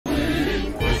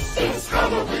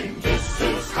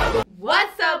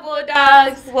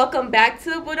welcome back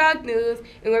to the Bulldog News,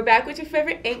 and we're back with your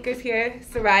favorite anchors here,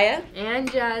 Soraya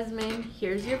and Jasmine.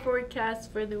 Here's your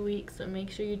forecast for the week, so make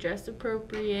sure you dress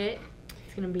appropriate.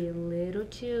 It's gonna be a little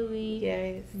chilly.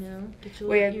 Yes. Get your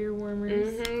little ear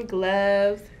warmers.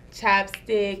 Gloves,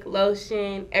 chapstick,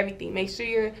 lotion, everything. Make sure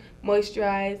you're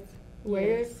moisturized.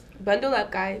 Bundle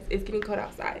up, guys. It's getting cold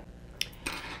outside.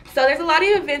 So there's a lot of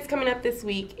events coming up this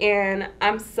week, and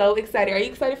I'm so excited. Are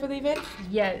you excited for the events?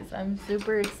 Yes, I'm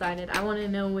super excited. I want to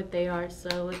know what they are,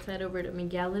 so let's head over to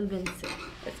Miguel and Vincent.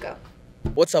 Let's go.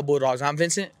 What's up, Bulldogs? I'm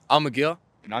Vincent. I'm Miguel.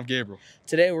 And I'm Gabriel.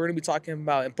 Today, we're going to be talking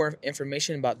about important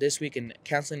information about this week in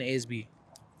counseling ASB.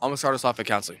 I'm going to start us off at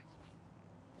counseling.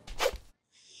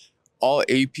 All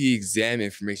AP exam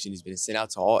information has been sent out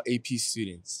to all AP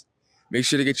students. Make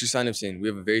sure to get your signups in. We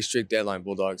have a very strict deadline,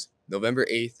 Bulldogs. November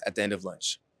 8th at the end of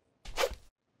lunch.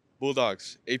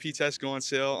 Bulldogs, AP tests go on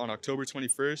sale on October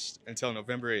 21st until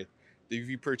November 8th. They can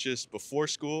be purchased before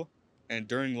school and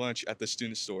during lunch at the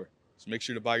student store. So make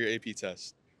sure to buy your AP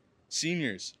test.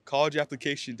 Seniors, college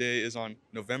application day is on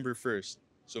November 1st.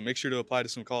 So make sure to apply to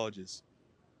some colleges.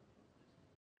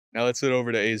 Now let's head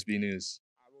over to ASB News.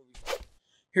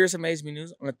 Here's some ASB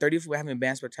news. On the 30th, we're having a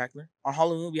band spectacular. On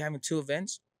Halloween, we'll be having 2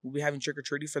 events. We'll be having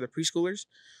trick-or-treating for the preschoolers.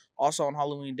 Also on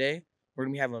Halloween Day, we're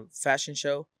going to be having a fashion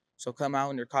show. So come out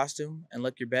in your costume and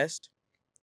look your best.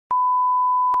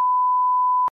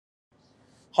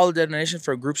 Holiday donation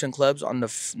for groups and clubs on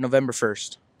November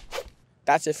 1st.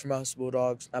 That's it from us,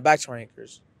 Bulldogs. Now back to our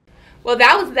anchors. Well,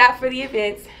 that was that for the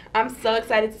events. I'm so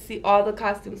excited to see all the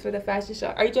costumes for the fashion show.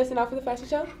 Are you dressing up for the fashion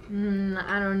show?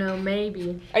 I don't know,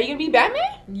 maybe. Are you going to be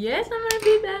Batman? Yes, I'm going to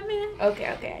be Batman.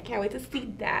 Okay. I can't wait to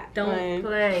see that. Don't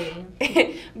play.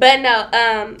 But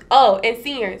no, and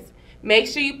seniors, make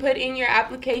sure you put in your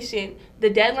application.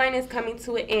 The deadline is coming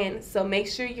to an end, so make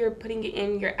sure you're putting it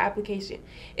in your application.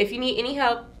 If you need any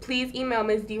help, please email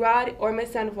Ms. D-Rod or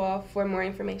Ms. Sandoval for more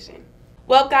information.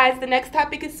 Well, guys, the next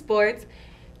topic is sports.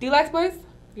 Do you like sports?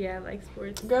 Yeah, I like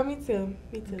sports. Girl, me too.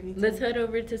 Me too. Let's head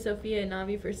over to Sophia and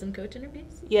Navi for some coach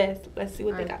interviews. Yes, let's see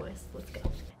what they got. Boys, let's go.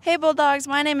 Hey Bulldogs,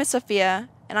 my name is Sophia,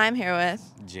 and I'm here with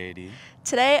JD.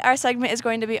 Today, our segment is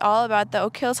going to be all about the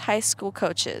Oak Hills High School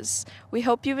coaches. We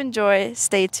hope you enjoy.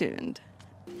 Stay tuned.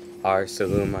 All right, so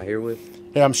who am I here with?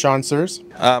 Hey, I'm Sean Sears.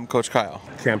 I'm Coach Kyle.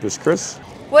 Campus Chris.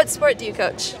 What sport do you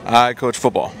coach? I coach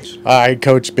football. I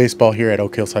coach baseball here at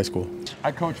Oak Hills High School.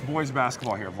 I coach boys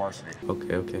basketball here at varsity.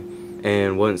 Okay.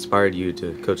 And what inspired you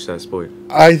to coach that sport?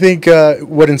 I think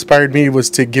what inspired me was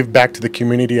to give back to the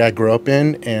community I grew up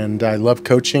in, and I love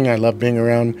coaching. I love being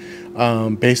around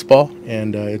baseball,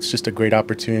 and it's just a great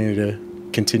opportunity to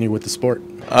continue with the sport.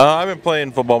 I've been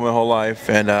playing football my whole life,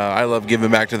 and I love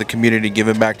giving back to the community,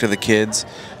 giving back to the kids,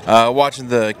 watching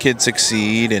the kids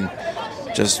succeed, and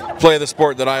just play the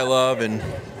sport that I love, and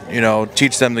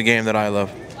teach them the game that I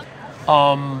love.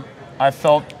 I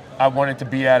felt I wanted to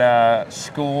be at a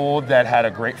school that had a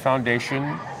great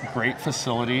foundation, great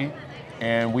facility,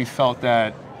 and we felt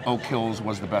that Oak Hills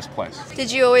was the best place.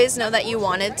 Did you always know that you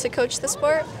wanted to coach the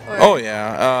sport? Or? Oh yeah,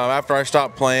 after I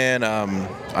stopped playing,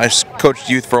 I coached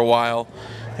youth for a while,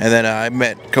 and then I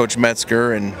met Coach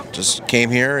Metzger and just came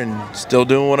here and still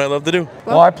doing what I love to do.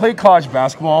 Well, I played college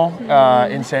basketball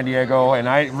in San Diego, and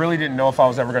I really didn't know if I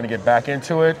was ever going to get back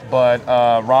into it, but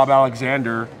Rob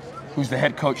Alexander, who's the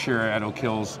head coach here at Oak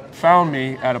Hills, found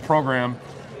me at a program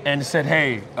and said,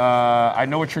 hey, I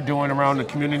know what you're doing around the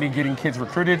community, getting kids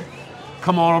recruited.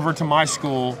 Come on over to my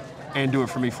school and do it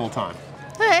for me full time.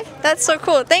 Okay, that's so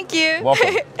cool. Thank you.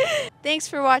 Welcome. Thanks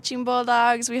for watching,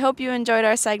 Bulldogs. We hope you enjoyed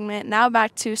our segment. Now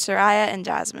back to Soraya and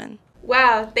Jasmine.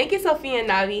 Wow, thank you, Sophia and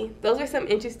Navi. Those were some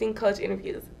interesting coach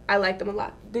interviews. I liked them a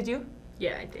lot. Did you?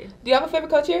 Yeah, I did. Do you have a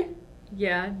favorite coach here?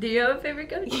 Yeah. Do you have a favorite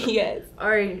coach? Yes. All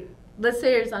right. Let's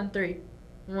say yours on 3.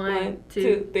 1,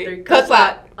 2, 3. Coach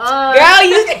Locke. Girl,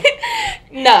 you.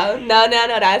 No.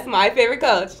 That's my favorite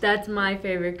coach. That's my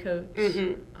favorite coach.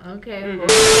 Okay.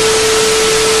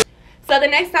 So the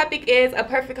next topic is a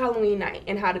perfect Halloween night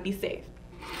and how to be safe.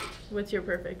 What's your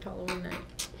perfect Halloween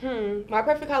night? My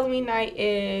perfect Halloween night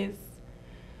is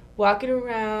walking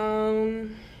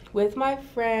around with my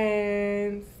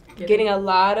friends, getting a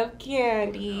lot of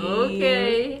candy.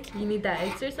 Okay. You need that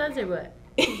exercise or what?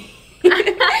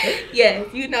 Yes,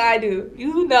 I do.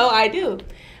 I do.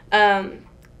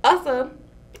 Also,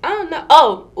 I don't know.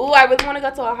 I really want to go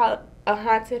to a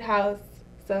haunted house.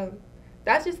 So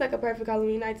that's just like a perfect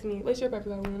Halloween night to me. What's your perfect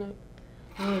Halloween night?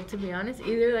 Oh, to be honest,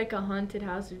 either like a haunted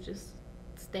house or just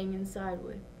staying inside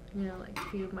with, like a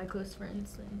few of my close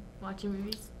friends and watching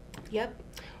movies. Yep.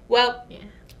 Well,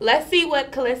 let's see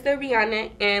what Callista,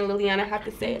 Rihanna, and Liliana have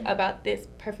to say about this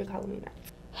perfect Halloween night.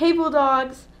 Hey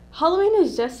Bulldogs! Halloween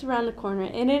is just around the corner,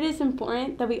 and it is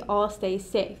important that we all stay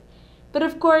safe. But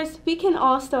of course, we can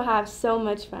all still have so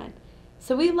much fun.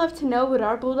 So we'd love to know what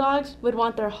our Bulldogs would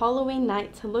want their Halloween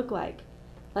night to look like.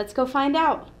 Let's go find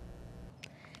out.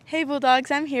 Hey Bulldogs,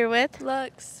 I'm here with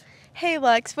Lux. Hey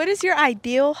Lux, what does your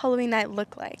ideal Halloween night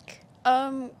look like?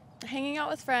 Hanging out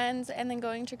with friends and then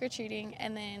going trick-or-treating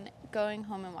and then going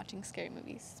home and watching scary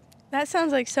movies. That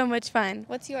sounds like so much fun.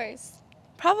 What's yours?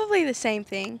 Probably the same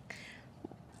thing.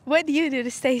 What do you do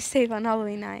to stay safe on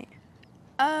Halloween night?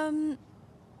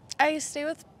 I stay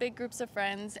with big groups of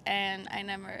friends and I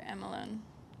never am alone.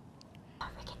 Don't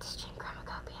forget to stream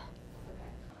Chromacopia.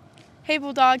 Hey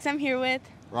Bulldogs, I'm here with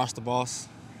Ross the Boss.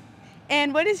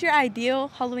 And what does your ideal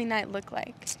Halloween night look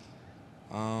like?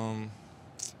 I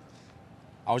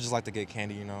would just like to get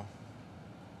candy, you know,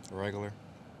 regular.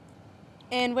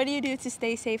 And what do you do to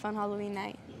stay safe on Halloween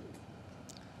night?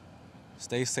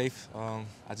 Stay safe. I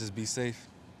just be safe.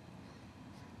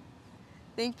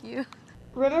 Thank you.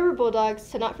 Remember, Bulldogs,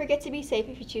 to not forget to be safe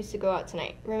if you choose to go out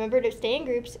tonight. Remember to stay in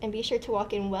groups and be sure to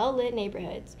walk in well-lit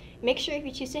neighborhoods. Make sure if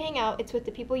you choose to hang out, it's with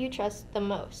the people you trust the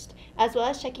most, as well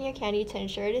as checking your candy to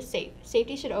ensure it is safe.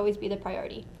 Safety should always be the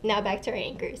priority. Now back to our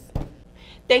anchors.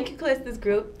 Thank you, Callista's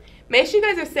group. Make sure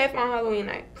you guys are safe on Halloween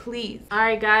night, please. All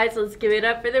right, guys, let's give it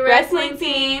up for the Wrestling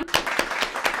team.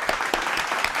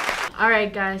 All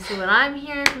right, guys, so what I'm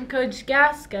hearing from Coach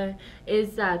Gasca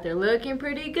is that they're looking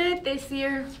pretty good this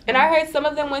year. And I heard some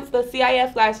of them went to the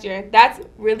CIF last year. That's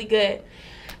really good.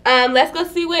 Let's go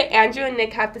see what Andrew and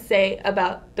Nick have to say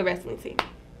about the wrestling team.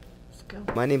 Let's go.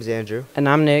 My name's Andrew. And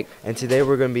I'm Nick. And today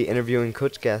we're going to be interviewing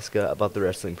Coach Gasca about the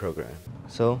wrestling program.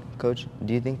 So, Coach,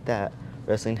 do you think that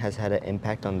wrestling has had an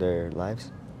impact on their lives?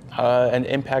 An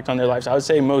impact on their lives? I would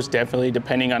say most definitely,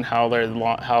 depending on how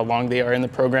long they are in the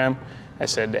program. I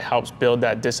said it helps build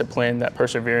that discipline, that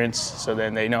perseverance, so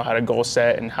then they know how to goal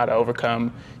set and how to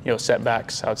overcome,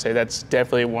 setbacks. I would say that's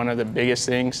definitely one of the biggest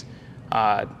things,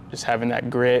 just having that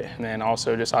grit, and then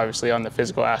also just obviously on the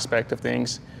physical aspect of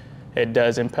things, it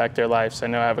does impact their lives. I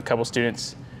know I have a couple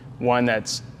students, one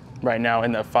that's right now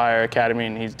in the fire academy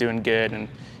and he's doing good, and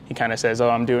he kind of says,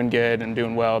 oh, I'm doing good and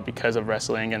doing well because of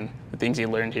wrestling and the things he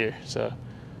learned here. So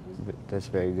that's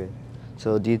very good.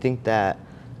 So do you think that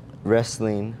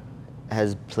wrestling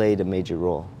has played a major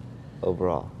role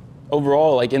overall?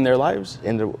 Overall, like in their lives?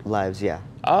 In their lives, yeah.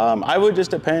 I would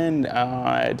just depend.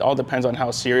 It all depends on how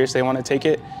serious they want to take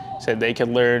it. So they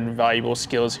can learn valuable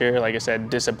skills here. Like I said,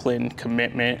 discipline,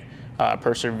 commitment,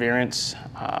 perseverance,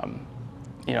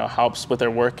 helps with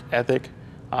their work ethic.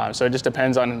 So it just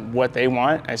depends on what they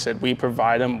want. I said we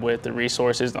provide them with the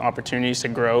resources, the opportunities to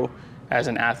grow as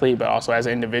an athlete, but also as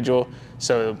an individual.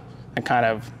 So it kind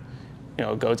of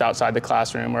goes outside the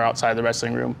classroom or outside the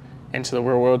wrestling room into the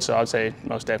real world. So I'd say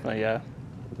most definitely, yeah.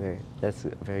 That's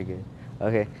very good.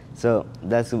 Okay, so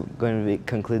that's going to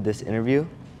conclude this interview.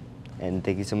 And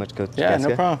thank you so much, Coach Yeah, Gasca.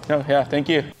 No problem. Thank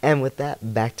you. And with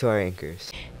that, back to our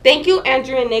anchors. Thank you,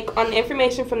 Andrew and Nick, on the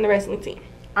information from the wrestling team.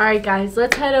 All right, guys,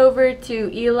 let's head over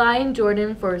to Eli and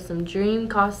Jordan for some dream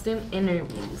costume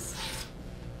interviews.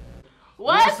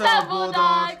 What's up,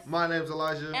 Bulldogs? My name's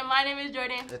Elijah. And my name is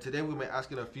Jordan. And today we've been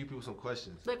asking a few people some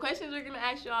questions. The questions we're going to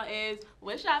ask y'all is,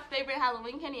 what's your favorite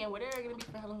Halloween candy and what are they going to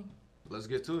be for Halloween? Let's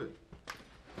get to it.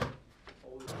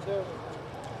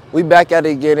 We back at it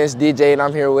again. It's DJ and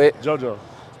I'm here with JoJo.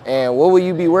 And what will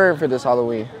you be wearing for this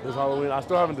Halloween? This Halloween, I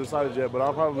still haven't decided yet, but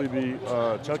I'll probably be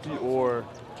Chucky or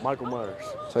Michael Myers.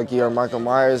 Chucky or Michael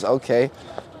Myers, okay.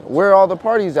 Where are all the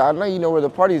parties at? I know you know where the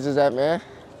parties is at, man.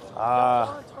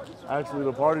 Actually,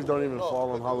 the parties don't even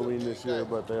fall on Halloween this year,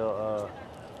 but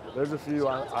there's a few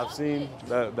I've seen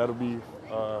that'll be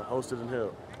hosted and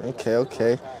held.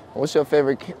 Okay. What's your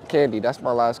favorite candy? That's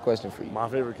my last question for you. My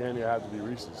favorite candy has to be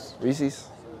Reese's. Reese's?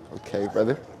 Okay,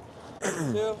 brother.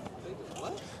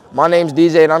 My name's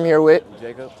DJ and I'm here with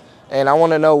Jacob. And I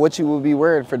want to know what you will be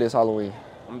wearing for this Halloween.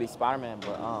 I'm gonna be Spider-Man,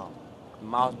 but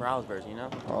Miles Morales version, you know?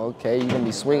 Okay, you're gonna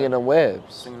be swinging them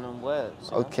webs. Swinging them webs.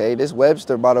 Okay, this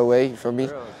Webster, by the way, for me.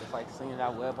 Girl, just like swinging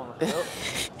that web on the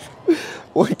field.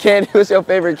 What candy was your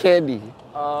favorite candy?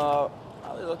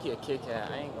 Probably look-key a Kit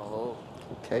Kat. I ain't gonna hold.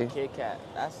 Okay. Kit Kat.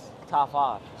 That's top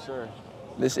 5, for sure.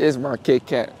 This is my Kit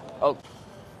Kat. Oh.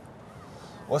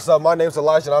 What's up? My name's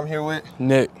Elijah and I'm here with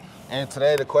Nick. And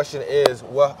today the question is,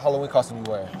 what Halloween costume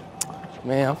you wearing?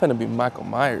 Man, I'm finna be Michael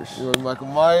Myers. You want Michael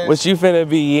Myers? What you finna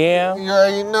be, yeah? You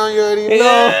already know.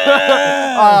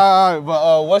 Yeah. All right,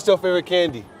 but what's your favorite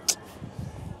candy?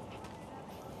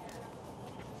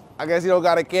 I guess you don't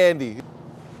got a candy.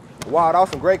 Wow, that was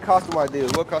some great costume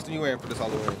ideas. What costume you wearing for this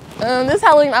Halloween? This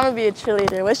Halloween, I'm gonna be a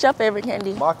cheerleader. What's your favorite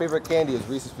candy? My favorite candy is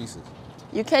Reese's Pieces.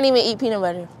 You can't even eat peanut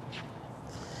butter.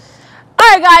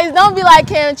 right, guys, don't be like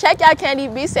him. Check out Candy,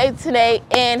 be safe today,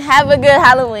 and have a good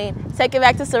Halloween. Take it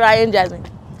back to Soraya and Jasmine.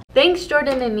 Thanks,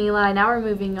 Jordan and Eli. Now we're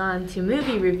moving on to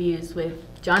movie reviews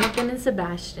with Jonathan and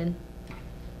Sebastian.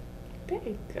 There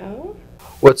you go.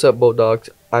 What's up, Bulldogs?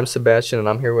 I'm Sebastian, and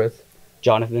I'm here with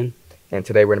Jonathan. And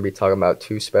today we're going to be talking about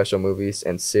two special movies,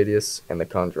 Insidious and The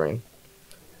Conjuring.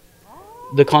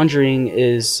 The Conjuring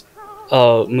is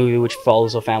a movie which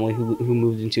follows a family who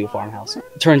moved into a farmhouse.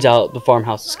 It turns out the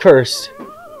farmhouse is cursed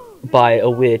by a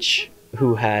witch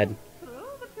who had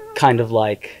kind of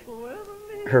like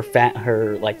her family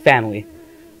in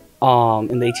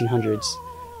the 1800s.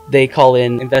 They call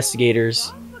in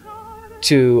investigators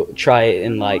to try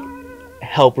and like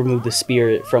help remove the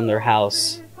spirit from their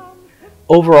house.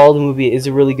 Overall, the movie is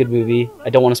a really good movie. I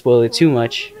don't want to spoil it too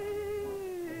much,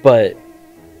 but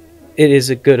it is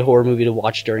a good horror movie to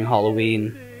watch during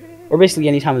Halloween, or basically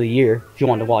any time of the year if you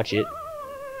want to watch it.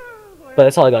 But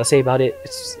that's all I gotta say about it.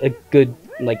 It's a good,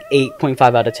 like,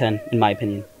 8.5 out of 10, in my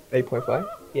opinion. 8.5?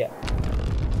 Yeah.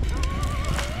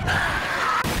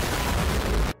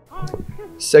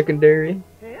 Secondary,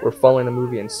 we're following the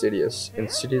movie Insidious.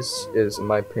 Insidious is, in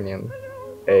my opinion,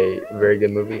 a very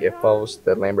good movie. It follows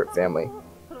the Lambert family,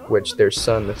 which their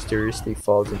son mysteriously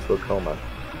falls into a coma,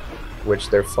 which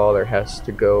their father has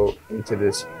to go into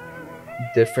this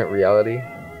different reality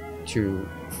to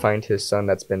find his son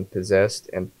that's been possessed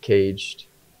and caged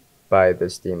by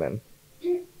this demon.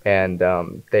 And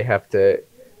they have to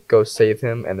go save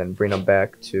him and then bring him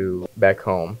back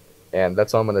home. And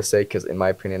that's all I'm going to say because, in my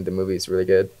opinion, the movie is really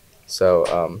good.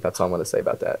 So that's all I'm going to say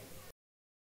about that.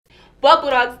 Well,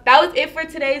 Bulldogs, that was it for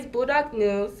today's Bulldog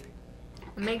News.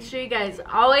 Make sure you guys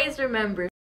always remember,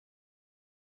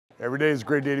 Every day is a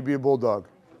great day to be a Bulldog.